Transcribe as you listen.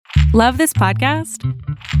Love this podcast?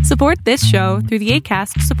 Support this show through the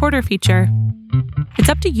Acast supporter feature. It's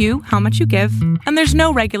up to you how much you give, and there's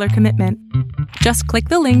no regular commitment. Just click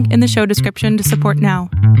the link in the show description to support now.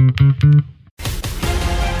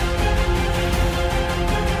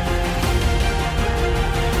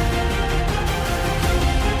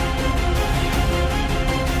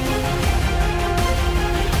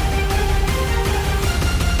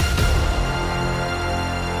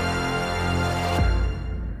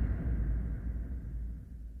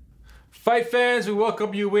 Fight fans, we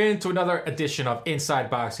welcome you into another edition of Inside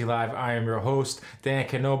Boxing Live. I am your host, Dan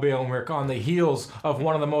Canobio, and we're on the heels of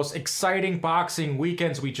one of the most exciting boxing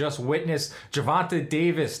weekends we just witnessed. Gervonta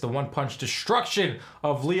Davis, the one-punch destruction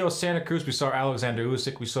of Leo Santa Cruz. We saw Alexander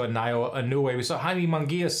Usyk, we saw Naoya Inoue, we saw Jaime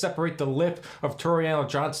Munguia separate the lip of Toriano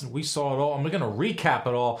Johnson. We saw it all, and we're going to recap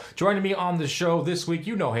it all. Joining me on the show this week,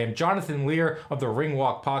 you know him, Jonathan Lear of the Ring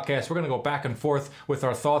Walk Podcast. We're going to go back and forth with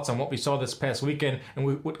our thoughts on what we saw this past weekend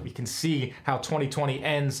and what we can see how 2020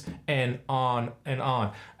 ends and on and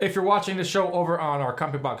on. If you're watching the show over on our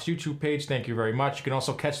Company Box YouTube page, thank you very much. You can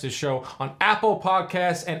also catch this show on Apple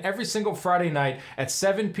Podcasts and every single Friday night at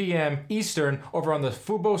 7 p.m. Eastern over on the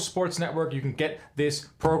Fubo Sports Network. You can get this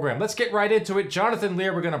program. Let's get right into it. Jonathan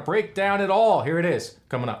Lear, we're going to break down it all. Here it is,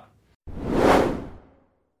 coming up.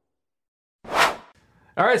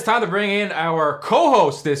 All right, it's time to bring in our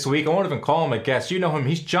co-host this week. I won't even call him a guest. You know him.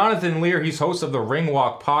 He's Jonathan Lear. He's host of the Ring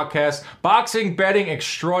Walk Podcast, boxing betting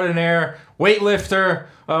extraordinaire, weightlifter.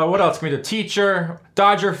 What else can we do? Teacher,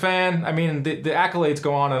 Dodger fan. I mean, the accolades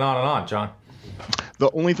go on and on and on, John.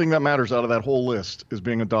 The only thing that matters out of that whole list is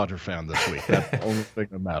being a Dodger fan this week. That's the only thing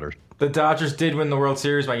that matters. The Dodgers did win the World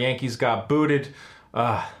Series. My Yankees got booted.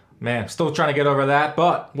 Man, still trying to get over that,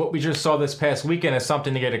 but what we just saw this past weekend is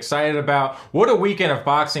something to get excited about. What a weekend of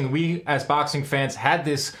boxing. We, as boxing fans, had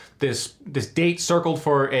this date circled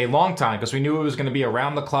for a long time because we knew it was going to be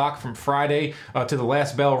around the clock from Friday to the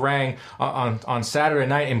last bell rang on Saturday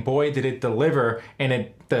night, and boy, did it deliver.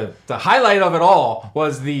 And the highlight of it all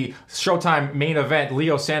was the Showtime main event,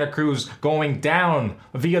 Leo Santa Cruz going down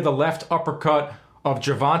via the left uppercut of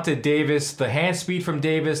Gervonta Davis, the hand speed from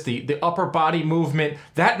Davis, the upper body movement.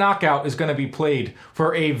 That knockout is going to be played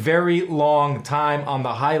for a very long time on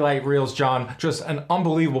the highlight reels, John. Just an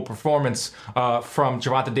unbelievable performance from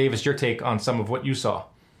Gervonta Davis. Your take on some of what you saw?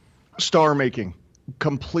 Star making.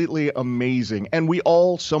 Completely amazing. And we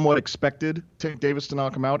all somewhat expected Tank Davis to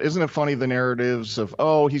knock him out. Isn't it funny, the narratives of,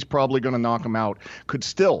 oh, he's probably going to knock him out, could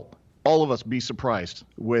still all of us be surprised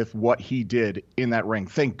with what he did in that ring.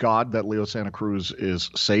 Thank God that Leo Santa Cruz is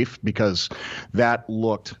safe, because that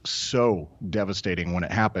looked so devastating when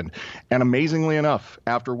it happened. And amazingly enough,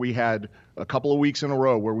 after we had a couple of weeks in a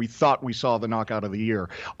row where we thought we saw the knockout of the year,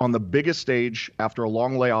 on the biggest stage after a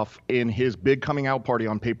long layoff in his big coming out party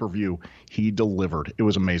on pay-per-view, he delivered. It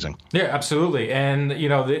was amazing. Yeah, absolutely. And, you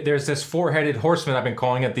know, there's this four-headed horseman, I've been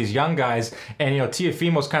calling it, these young guys. And, you know,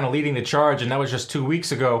 Teofimo's kind of leading the charge, and that was just 2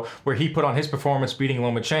 weeks ago where he put on his performance beating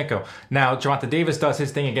Lomachenko. Now, Gervonta Davis does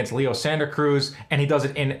his thing against Leo Santa Cruz, and he does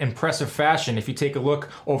it in impressive fashion. If you take a look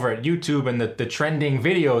over at YouTube and the trending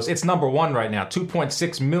videos, it's number one right now.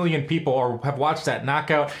 2.6 million people have watched that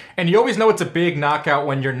knockout. And you always know it's a big knockout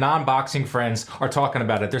when your non-boxing friends are talking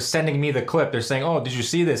about it. They're sending me the clip. They're saying, oh, did you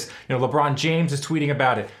see this? You know, LeBron James is tweeting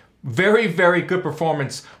about it. Very, very good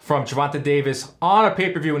performance from Gervonta Davis on a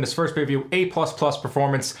pay-per-view, in his first pay-per-view, A++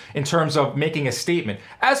 performance in terms of making a statement.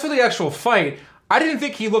 As for the actual fight, I didn't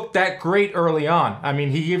think he looked that great early on. I mean,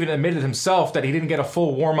 he even admitted himself that he didn't get a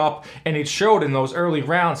full warm-up, and it showed in those early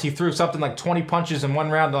rounds. He threw something like 20 punches in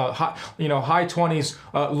one round, high 20s,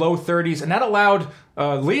 low 30s, and that allowed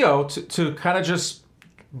Leo to kind of just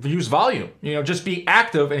use volume, just be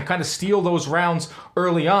active and kind of steal those rounds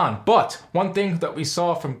early on. But one thing that we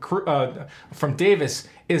saw from Davis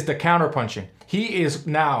is the counterpunching. He is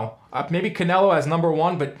now, maybe Canelo as number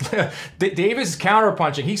one, but Davis is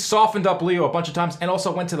counterpunching. He softened up Leo a bunch of times and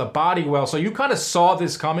also went to the body well. So you kind of saw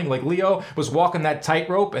this coming. Like, Leo was walking that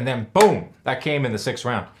tightrope, and then boom, that came in the sixth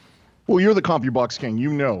round. Well, you're the CompuBox King.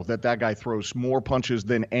 You know that guy throws more punches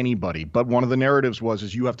than anybody. But one of the narratives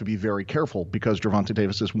is you have to be very careful because Gervonta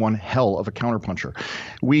Davis is one hell of a counterpuncher.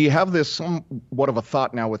 We have this somewhat of a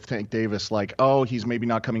thought now with Tank Davis, like, oh, he's maybe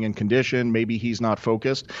not coming in condition. Maybe he's not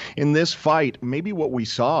focused. In this fight, maybe what we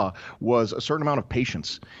saw was a certain amount of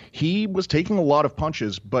patience. He was taking a lot of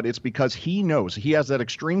punches, but it's because he knows, he has that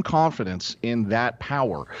extreme confidence in that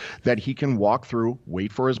power that he can walk through,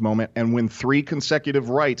 wait for his moment. And when 3 consecutive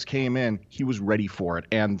rights came in, he was ready for it.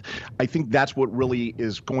 And I think that's what really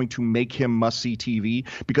is going to make him must-see TV,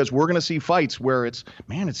 because we're going to see fights where it's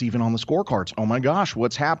even on the scorecards. Oh my gosh,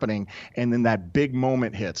 what's happening? And then that big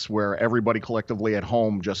moment hits where everybody collectively at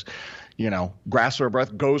home just, grasps their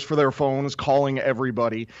breath, goes for their phones, calling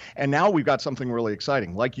everybody. And now we've got something really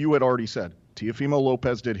exciting. Like you had already said, Teofimo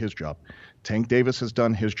Lopez did his job. Tank Davis has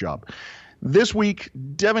done his job. This week,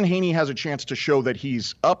 Devin Haney has a chance to show that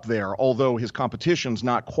he's up there, although his competition's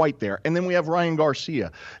not quite there. And then we have Ryan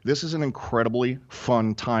Garcia. This is an incredibly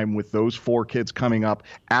fun time with those 4 kids coming up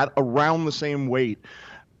at around the same weight,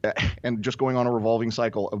 and just going on a revolving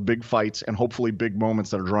cycle of big fights and hopefully big moments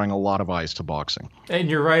that are drawing a lot of eyes to boxing. And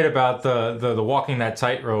you're right about the walking that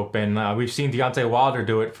tightrope, and we've seen Deontay Wilder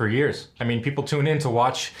do it for years. I mean, people tune in to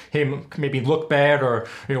watch him maybe look bad, or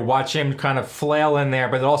watch him kind of flail in there,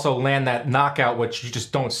 but also land that knockout, which you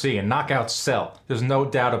just don't see. And knockouts sell. There's no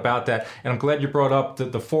doubt about that. And I'm glad you brought up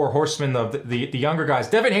the 4 horsemen of the younger guys.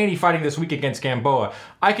 Devin Haney fighting this week against Gamboa.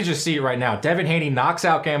 I could just see it right now. Devin Haney knocks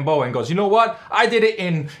out Gamboa and goes, you know what? I did it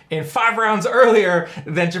in 5 rounds earlier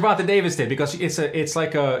than Gervonta Davis did, because it's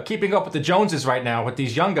like keeping up with the Joneses right now with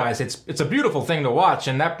these young guys. It's a beautiful thing to watch,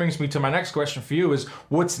 and that brings me to my next question for you: is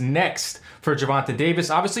what's next for Gervonta Davis?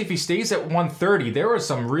 Obviously, if he stays at 130, there are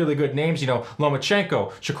some really good names.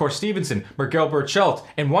 Lomachenko, Shakur Stevenson, Miguel Burchelt,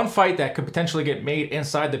 and one fight that could potentially get made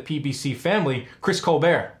inside the PBC family, Chris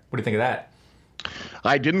Colbert. What do you think of that?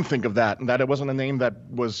 I didn't think of that, and that it wasn't a name that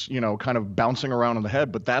was, kind of bouncing around in the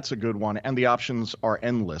head, but that's a good one, and the options are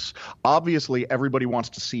endless. Obviously, everybody wants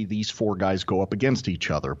to see these 4 guys go up against each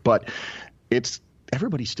other, but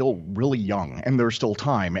everybody's still really young, and there's still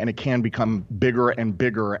time, and it can become bigger and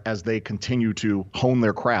bigger as they continue to hone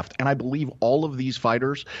their craft. And I believe all of these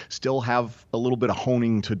fighters still have a little bit of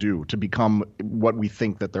honing to do to become what we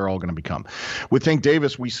think that they're all going to become. With Tank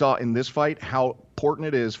Davis, we saw in this fight how important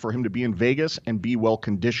it is for him to be in Vegas and be well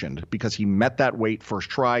conditioned, because he met that weight first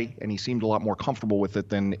try and he seemed a lot more comfortable with it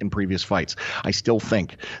than in previous fights. I still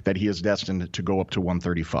think that he is destined to go up to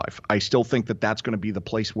 135. I still think that that's going to be the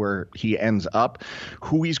place where he ends up.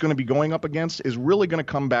 Who he's going to be going up against is really going to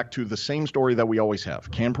come back to the same story that we always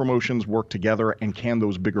have. Can promotions work together, and can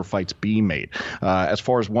those bigger fights be made? As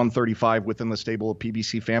far as 135 within the stable of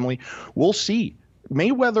PBC family, we'll see.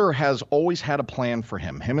 Mayweather has always had a plan for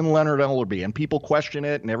him and Leonard Ellerbe, and people question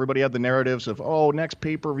it, and everybody had the narratives of, next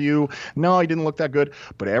pay-per-view, no, he didn't look that good,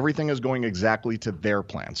 but everything is going exactly to their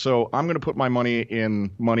plan. So I'm going to put my money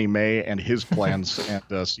in Money May and his plans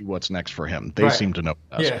and see what's next for him. They seem to know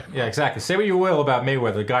best. Yeah, exactly. Say what you will about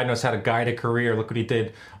Mayweather. The guy knows how to guide a career. Look what he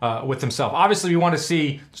did with himself. Obviously, we want to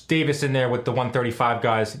see Davis in there with the 135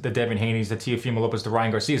 guys, the Devin Haneys, the Teofimo Lopez, the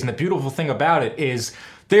Ryan Garcias, and the beautiful thing about it is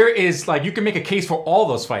there is, you can make a case for all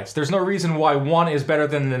those fights. There's no reason why one is better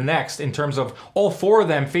than the next in terms of all 4 of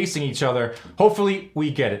them facing each other. Hopefully,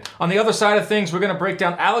 we get it. On the other side of things, we're going to break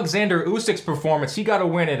down Alexander Usyk's performance. He got a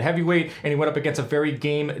win at heavyweight, and he went up against a very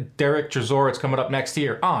game Derek Chisora. It's coming up next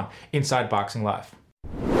here on Inside Boxing Live.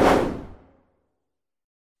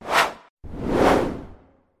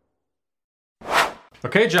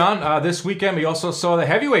 Okay, John, this weekend we also saw the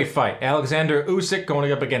heavyweight fight. Alexander Usyk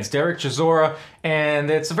going up against Derek Chisora, and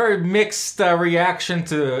it's a very mixed reaction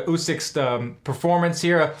to Usyk's performance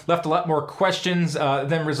here. Left a lot more questions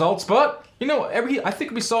than results, but I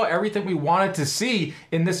think we saw everything we wanted to see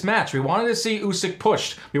in this match. We wanted to see Usyk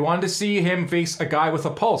pushed. We wanted to see him face a guy with a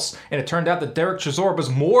pulse. And it turned out that Derek Chisora was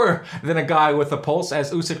more than a guy with a pulse,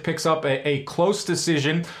 as Usyk picks up a close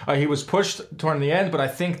decision. He was pushed toward the end, but I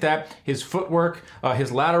think that his footwork,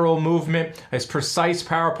 his lateral movement, his precise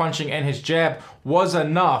power punching, and his jab was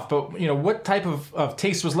enough. But, what type of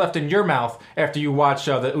taste was left in your mouth after you watched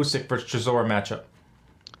the Usyk versus Chisora matchup?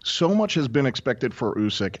 So much has been expected for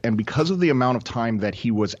Usyk, and because of the amount of time that he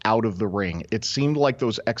was out of the ring, it seemed like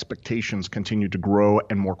those expectations continued to grow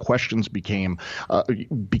and more questions became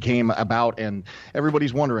about, and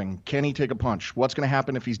everybody's wondering, can he take a punch? What's going to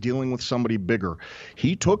happen if he's dealing with somebody bigger?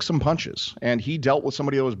 He took some punches, and he dealt with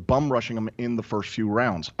somebody that was bum rushing him in the first few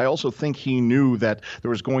rounds. I also think he knew that there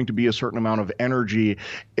was going to be a certain amount of energy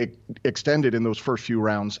extended in those first few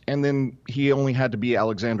rounds, and then he only had to be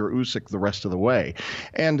Alexander Usyk the rest of the way.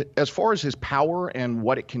 And as far as his power and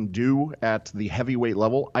what it can do at the heavyweight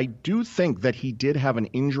level, I do think that he did have an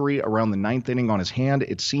injury around the 9th inning on his hand.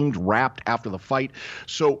 It seemed wrapped after the fight.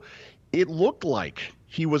 So it looked like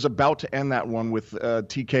he was about to end that one with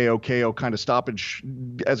TKO, KO kind of stoppage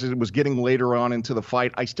as it was getting later on into the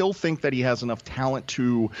fight. I still think that he has enough talent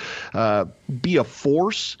to be a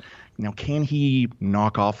force Now, can he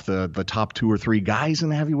knock off the top 2 or 3 guys in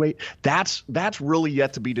the heavyweight? That's really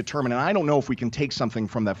yet to be determined. And I don't know if we can take something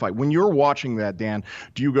from that fight. When you're watching that, Dan,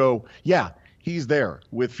 do you go, yeah, he's there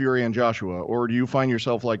with Fury and Joshua? Or do you find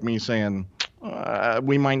yourself like me saying,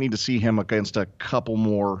 we might need to see him against a couple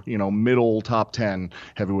more, middle top 10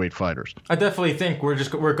 heavyweight fighters? I definitely think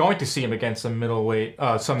we're going to see him against some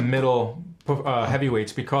middle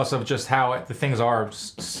heavyweights because of just how the things are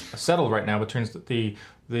settled right now between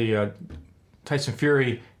the Tyson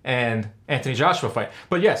Fury and Anthony Joshua fight.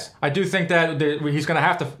 But yes, I do think that he's going to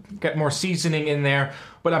have to get more seasoning in there.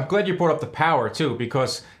 But I'm glad you brought up the power too,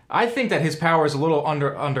 because I think that his power is a little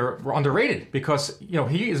underrated because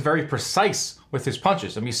he is very precise with his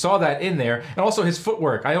punches, and we saw that in there, and also his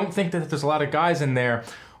footwork. I don't think that there's a lot of guys in there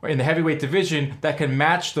in the heavyweight division that can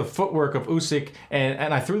match the footwork of Usyk.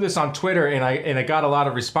 And I threw this on Twitter, and I got a lot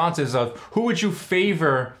of responses of who would you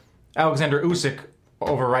favor Alexander Usyk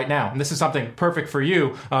over right now? And this is something perfect for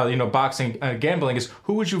you, boxing, gambling, is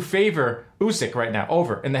who would you favor Usyk right now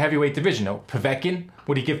over in the heavyweight division? Povetkin?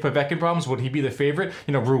 Would he give Povetkin problems? Would he be the favorite?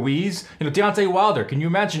 Ruiz? Deontay Wilder. Can you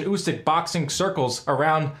imagine Usyk boxing circles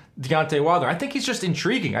around Deontay Wilder? I think he's just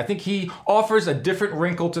intriguing. I think he offers a different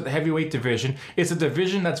wrinkle to the heavyweight division. It's a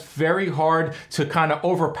division that's very hard to kind of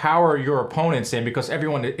overpower your opponents in because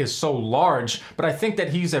everyone is so large. But I think that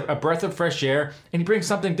he's a breath of fresh air, and he brings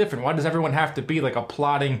something different. Why does everyone have to be like a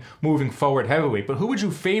plodding, moving forward heavyweight? But who would you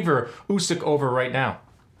favor Usyk over right now?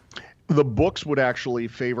 The books would actually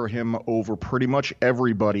favor him over pretty much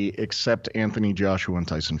everybody except Anthony Joshua and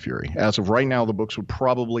Tyson Fury. As of right now, the books would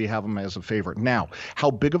probably have him as a favorite. Now,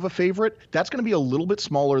 how big of a favorite? That's going to be a little bit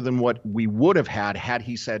smaller than what we would have had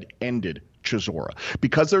he said ended Chisora.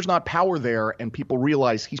 Because there's not power there and people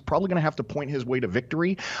realize he's probably going to have to point his way to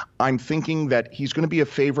victory, I'm thinking that he's going to be a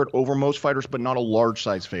favorite over most fighters, but not a large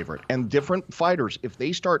size favorite. And different fighters, if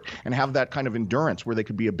they start and have that kind of endurance where they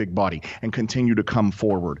could be a big body and continue to come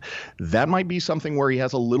forward, that might be something where he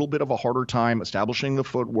has a little bit of a harder time establishing the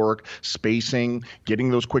footwork, spacing, getting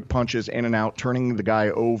those quick punches in and out, turning the guy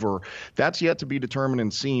over. That's yet to be determined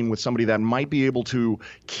and seen with somebody that might be able to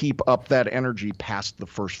keep up that energy past the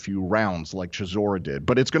first few rounds like Chisora did.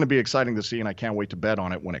 But it's going to be exciting to see, and I can't wait to bet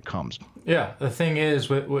on it when it comes. Yeah, the thing is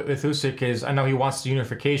with Usyk is, I know he wants the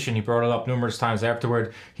unification. He brought it up numerous times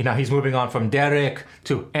afterward. He's moving on from Derek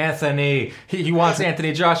to Anthony. He wants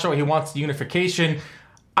Anthony Joshua. He wants the unification.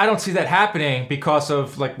 I don't see that happening because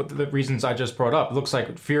of the reasons I just brought up. It looks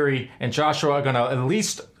like Fury and Joshua are going to at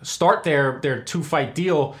least start their 2-fight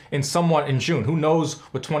deal in June. Who knows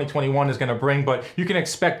what 2021 is going to bring, but you can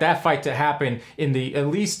expect that fight to happen in at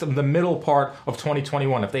least the middle part of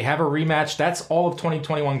 2021. If they have a rematch, that's all of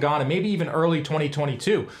 2021 gone, and maybe even early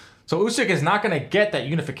 2022. So Usyk is not going to get that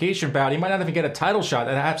unification bout. He might not even get a title shot.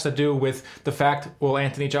 That has to do with the fact, will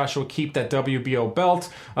Anthony Joshua keep that WBO belt?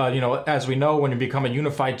 As we know, when you become a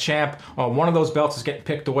unified champ, one of those belts is getting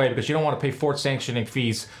picked away because you don't want to pay Ford sanctioning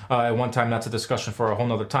fees at one time. That's a discussion for a whole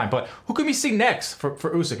nother time. But who can we see next for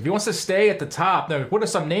Usyk? If he wants to stay at the top, what are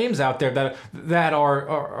some names out there that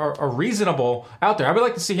are reasonable out there? I would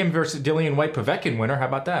like to see him versus Dillian Whyte Povetkin winner. How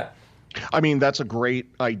about that? I mean, that's a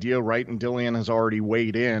great idea, right? And Dillian has already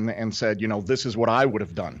weighed in and said, this is what I would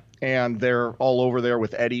have done. And they're all over there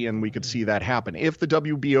with Eddie, and we could see that happen. If the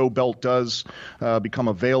WBO belt does become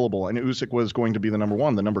available, and Usyk was going to be the number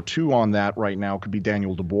 1, the number 2 on that right now could be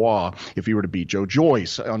Daniel Dubois if he were to beat Joe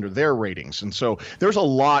Joyce under their ratings. And so there's a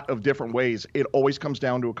lot of different ways. It always comes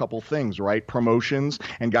down to a couple things, right? Promotions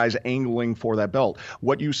and guys angling for that belt.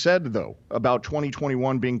 What you said, though, about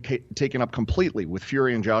 2021 being taken up completely with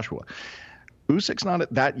Fury and Joshua, Usyk's not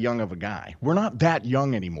that young of a guy. We're not that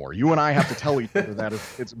young anymore. You and I have to tell each other that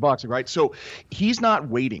it's boxing, right? So he's not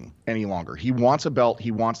waiting any longer. He wants a belt.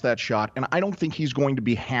 He wants that shot. And I don't think he's going to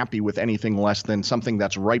be happy with anything less than something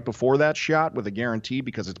that's right before that shot with a guarantee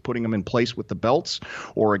because it's putting him in place with the belts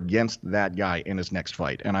or against that guy in his next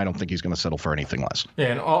fight. And I don't think he's going to settle for anything less.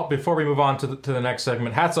 Yeah, and before we move on to the next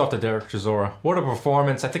segment, hats off to Derek Chisora. What a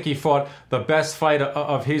performance. I think he fought the best fight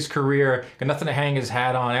of his career. Got nothing to hang his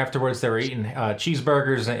hat on. Afterwards, they were eating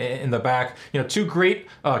cheeseburgers in the back. 2 great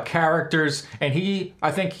characters, and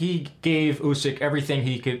I think he gave Usyk everything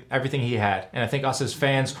he had. And I think us as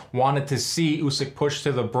fans wanted to see Usyk push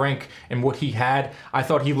to the brink and what he had. I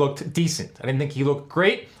thought he looked decent. I didn't think he looked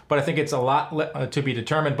great, but I think it's a lot to be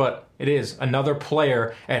determined. But it is another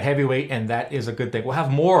player at heavyweight, and that is a good thing. We'll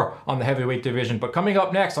have more on the heavyweight division, but coming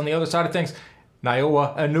up next on the other side of things,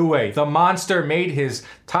 Naoya Inoue, the monster, made his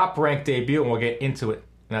top-ranked debut, and we'll get into it.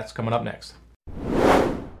 And that's coming up next.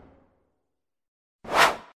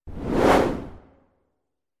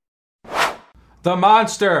 The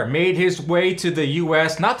Monster made his way to the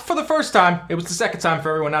U.S. Not for the first time. It was the second time for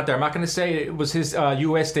everyone out there. I'm not going to say it was his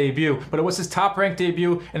U.S. debut, but it was his top-ranked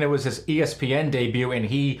debut, and it was his ESPN debut, and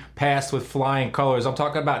he passed with flying colors. I'm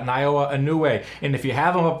talking about Naoya Inoue, and if you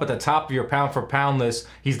have him up at the top of your pound-for-pound list,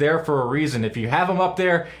 he's there for a reason. If you have him up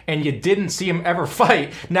there and you didn't see him ever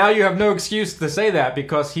fight, now you have no excuse to say that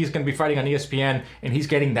because he's going to be fighting on ESPN, and he's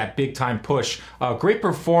getting that big-time push. Great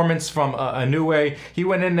performance from Inoue. He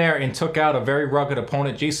went in there and took out a very rugged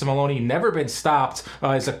opponent. Jason Maloney, never been stopped.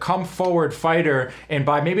 Is a come-forward fighter, and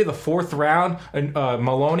by maybe the fourth round,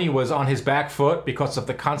 Maloney was on his back foot because of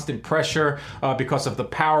the constant pressure, because of the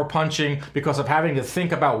power punching, because of having to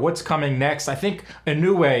think about what's coming next. I think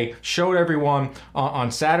Inoue showed everyone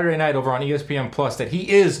on Saturday night over on ESPN Plus that he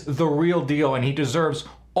is the real deal, and he deserves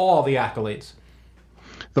all the accolades.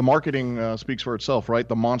 The marketing speaks for itself, right?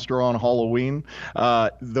 The monster on Halloween.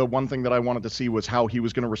 The one thing that I wanted to see was how he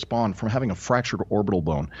was going to respond from having a fractured orbital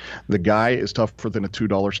bone. The guy is tougher than a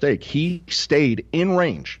 $2 steak. He stayed in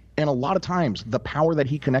range. And a lot of times, the power that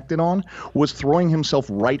he connected on was throwing himself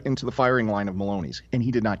right into the firing line of Maloney's, and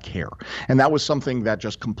he did not care. And that was something that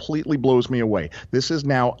just completely blows me away. This is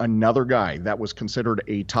now another guy that was considered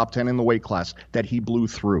a top 10 in the weight class that he blew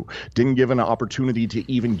through. Didn't give an opportunity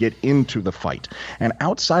to even get into the fight. And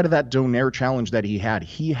outside of that Donaire challenge that he had,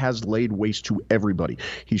 he has laid waste to everybody.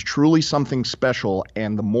 He's truly something special,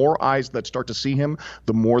 and the more eyes that start to see him,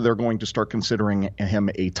 the more they're going to start considering him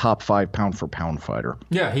a top 5 pound-for-pound fighter.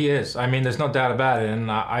 Yeah, he is. I mean, there's no doubt about it.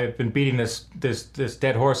 And I've been beating this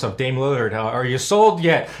dead horse of Dame Lillard. Are you sold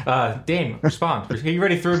yet? Dame, respond. He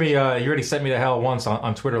already threw me. He already sent me to hell once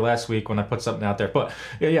on Twitter last week when I put something out there. But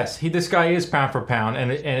yes, this guy is pound for pound,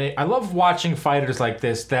 and I love watching fighters like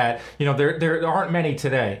this. That there aren't many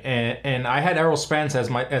today. And I had Errol Spence as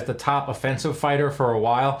the top offensive fighter for a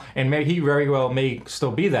while, and he very well may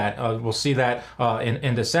still be that. We'll see that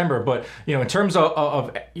in December. But in terms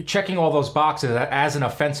of checking all those boxes as an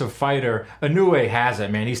offensive fighter, Inoue has it,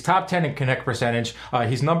 man. He's top 10 in connect percentage.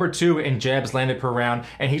 He's number 2 in jabs landed per round,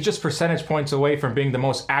 and he's just percentage points away from being the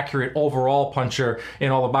most accurate overall puncher in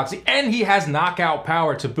all the boxing. And he has knockout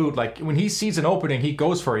power to boot. Like when he sees an opening, he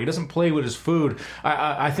goes for it. He doesn't play with his food.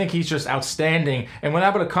 I think he's just outstanding. And what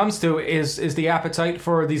it comes to is the appetite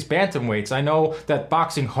for these bantamweights. I know that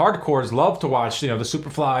boxing hardcores love to watch, the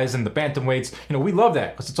superflies and the bantamweights. We love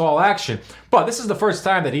that because it's all action. But this is the first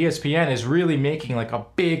time that ESPN is really making like a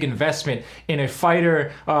big investment in a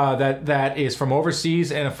fighter that is from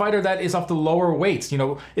overseas and a fighter that is of the lower weights.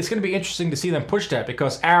 It's going to be interesting to see them push that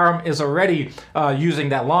because Arum is already using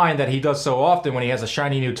that line that he does so often when he has a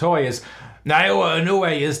shiny new toy is Naoya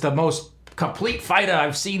Inoue is the most complete fighter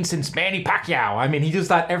I've seen since Manny Pacquiao. I mean, he does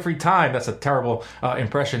that every time. That's a terrible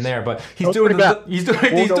impression there, but he's doing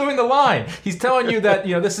the line. He's telling you that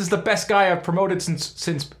this is the best guy I've promoted since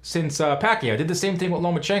Pacquiao. Did the same thing with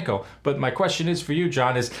Lomachenko. But my question is for you,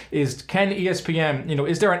 John, is can ESPN,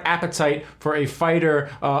 is there an appetite for a fighter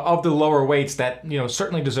of the lower weights that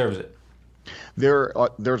certainly deserves it?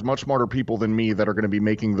 There's much smarter people than me that are going to be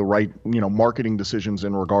making the right, marketing decisions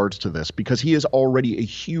in regards to this because he is already a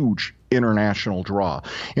huge international draw.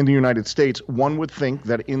 In the United States, one would think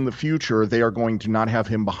that in the future they are going to not have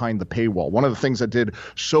him behind the paywall. One of the things that did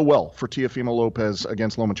so well for Teofimo Lopez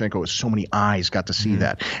against Lomachenko is so many eyes got to see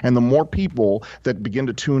that. And the more people that begin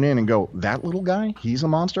to tune in and go, that little guy, he's a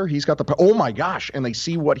monster, he's got oh my gosh, and they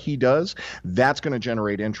see what he does, that's going to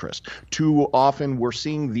generate interest. Too often we're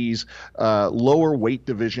seeing these lower weight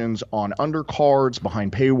divisions on undercards,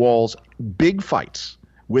 behind paywalls, big fights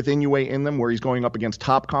with Inoue in them where he's going up against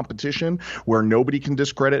top competition, where nobody can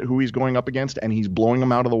discredit who he's going up against, and he's blowing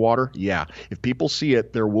them out of the water. Yeah, if people see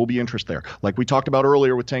it, there will be interest there. Like we talked about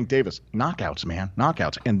earlier with Tank Davis. Knockouts, man.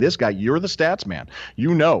 Knockouts. And this guy, you're the stats man.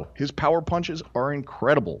 His power punches are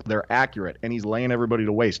incredible. They're accurate, and he's laying everybody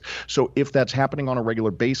to waste. So if that's happening on a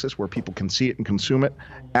regular basis where people can see it and consume it,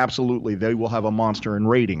 absolutely, they will have a monster in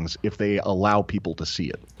ratings if they allow people to see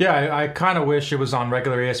it. Yeah, I kind of wish it was on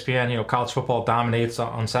regular ESPN. College football dominates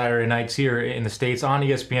on Saturday nights here in the States on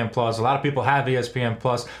ESPN Plus. A lot of people have ESPN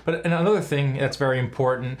Plus. But another thing that's very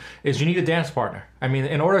important is you need a dance partner. I mean,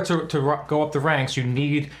 in order to go up the ranks, you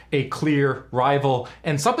need a clear rival.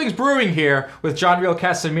 And something's brewing here with John Real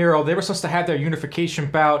Casemiro. They were supposed to have their unification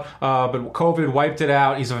bout, but COVID wiped it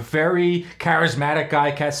out. He's a very charismatic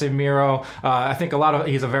guy, Casemiro. I think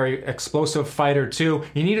he's a very explosive fighter, too.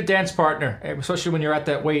 You need a dance partner, especially when you're at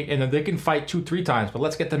that weight. And they can fight 2-3 times, but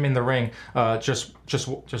let's get them in the ring just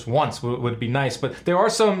once would be nice. But there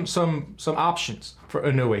are some options for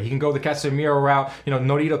Inoue. He can go the Casemiro route.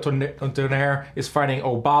 Nonito Donaire is fighting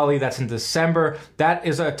Obali. That's in December. That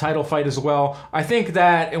is a title fight as well. I think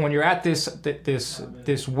that when you're at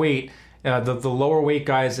this weight, the lower weight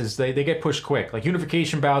guys they get pushed quick. Like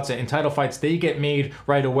unification bouts and title fights, they get made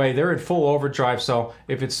right away. They're in full overdrive. So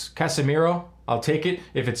if it's Casemiro, I'll take it.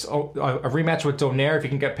 If it's a rematch with Donaire, if he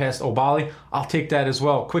can get past Obali, I'll take that as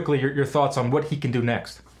well. Quickly, your thoughts on what he can do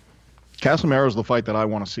next. Casemiro is the fight that I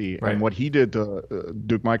want to see. Right. And what he did to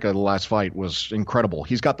Duke Micah the last fight was incredible.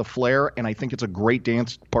 He's got the flair, and I think it's a great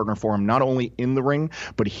dance partner for him, not only in the ring,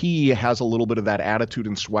 but he has a little bit of that attitude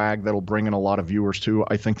and swag that'll bring in a lot of viewers too.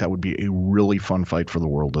 I think that would be a really fun fight for the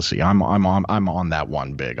world to see. I'm on that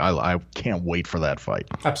one big. I can't wait for that fight.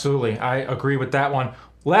 Absolutely. I agree with that one.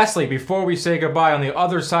 Lastly, before we say goodbye, on the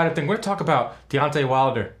other side of things, we're going to talk about Deontay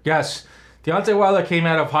Wilder. Yes, Deontay Wilder came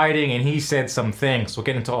out of hiding and he said some things. We'll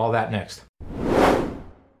get into all that next.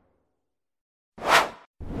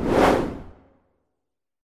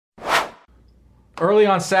 Early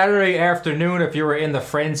on Saturday afternoon, if you were in the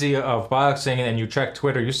frenzy of boxing and you checked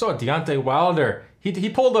Twitter, you saw Deontay Wilder. He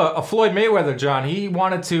pulled a Floyd Mayweather, John. He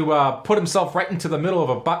wanted to put himself right into the middle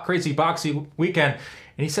of a crazy boxing weekend,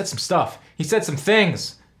 and he said some stuff. He said some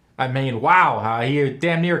things. I mean, wow, he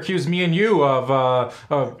damn near accused me and you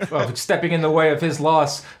of stepping in the way of his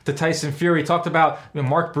loss to Tyson Fury. He talked about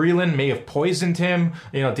Mark Breland may have poisoned him.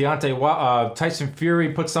 Tyson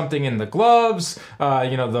Fury put something in the gloves.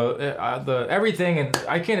 The everything, and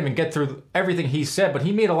I can't even get through everything he said. But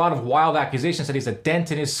he made a lot of wild accusations. Said he's a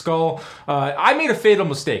dent in his skull. I made a fatal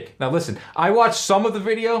mistake. Now listen, I watched some of the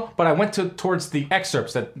video, but I went towards the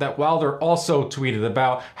excerpts that Wilder also tweeted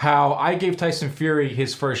about how I gave Tyson Fury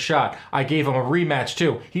his first shot. I gave him a rematch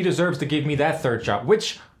too. He deserves to give me that third shot,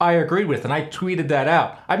 which I agreed with, and I tweeted that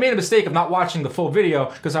out. I made a mistake of not watching the full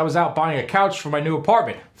video because I was out buying a couch for my new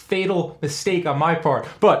apartment. Fatal mistake on my part.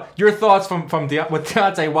 But your thoughts from what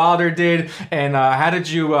Deontay Wilder did, and how did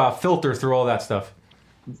you filter through all that stuff?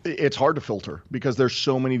 It's hard to filter because there's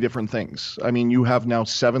so many different things. I mean, you have now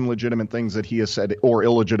 7 legitimate things that he has said or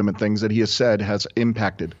illegitimate things that he has said has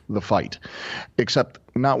impacted the fight, except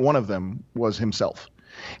not one of them was himself.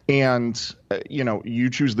 And, you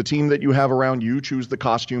choose the team that you have around, you choose the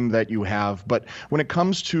costume that you have. But when it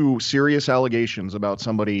comes to serious allegations about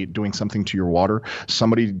somebody doing something to your water,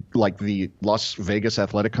 somebody like the Las Vegas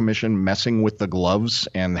Athletic Commission messing with the gloves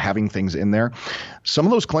and having things in there, some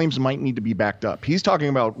of those claims might need to be backed up. He's talking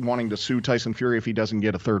about wanting to sue Tyson Fury if he doesn't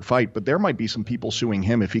get a third fight, but there might be some people suing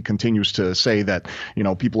him if he continues to say that,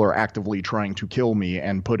 people are actively trying to kill me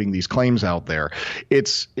and putting these claims out there.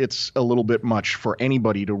 It's a little bit much for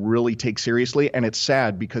anybody to really take seriously, and it's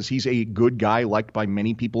sad because he's a good guy liked by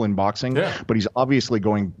many people in boxing, but he's obviously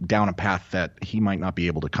going down a path that he might not be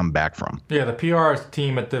able to come back from. Yeah, the PR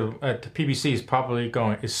team at the PBC is probably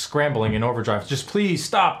scrambling in overdrive. Just please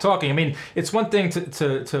stop talking. I mean, it's one thing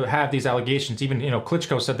to have these allegations. Even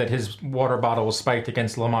Klitschko said that his water bottle was spiked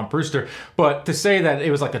against Lamont Brewster, but to say that it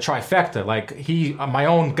was like a trifecta, like my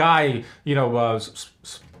own guy,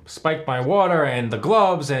 spiked my water and the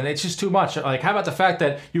gloves, and it's just too much. Like, how about the fact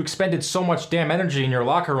that you expended so much damn energy in your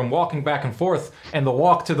locker room walking back and forth, and the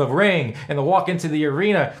walk to the ring and the walk into the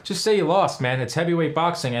arena? Just say you lost, man. It's heavyweight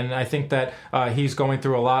boxing, and I think that he's going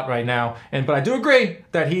through a lot right now. But I do agree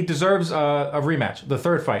that he deserves a rematch, the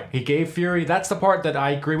third fight. He gave Fury. That's the part that I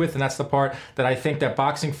agree with, and that's the part that I think that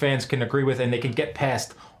boxing fans can agree with, and they can get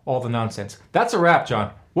past all the nonsense. That's a wrap,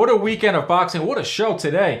 John. What a weekend of boxing. What a show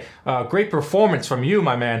today. Great performance from you,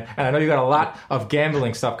 my man. And I know you got a lot of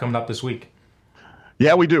gambling stuff coming up this week.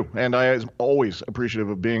 Yeah, we do. And I am always appreciative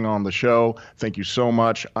of being on the show. Thank you so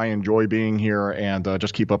much. I enjoy being here, and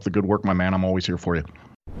just keep up the good work, my man. I'm always here for you.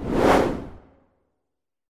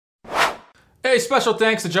 Hey, special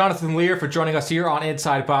thanks to Jonathan Lear for joining us here on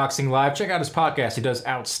Inside Boxing Live. Check out his podcast. He does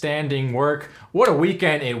outstanding work. What a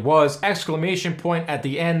weekend it was. Exclamation point at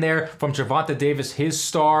the end there from Gervonta Davis. His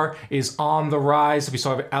star is on the rise. We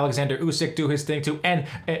saw Alexander Usyk do his thing too, and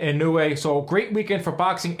Inoue. So great weekend for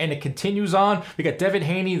boxing, and it continues on. We got Devin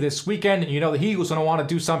Haney this weekend, and you know that he was going to want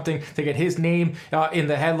to do something to get his name in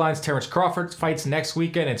the headlines. Terrence Crawford fights next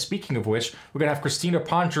weekend, and speaking of which, we're going to have Christina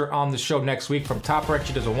Pondra on the show next week from Top Rank.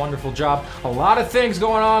 She does a wonderful job. A lot of things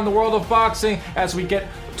going on in the world of boxing as we get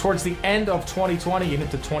towards the end of 2020 and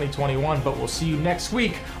into 2021, but we'll see you next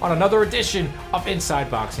week on another edition of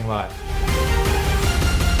Inside Boxing Live.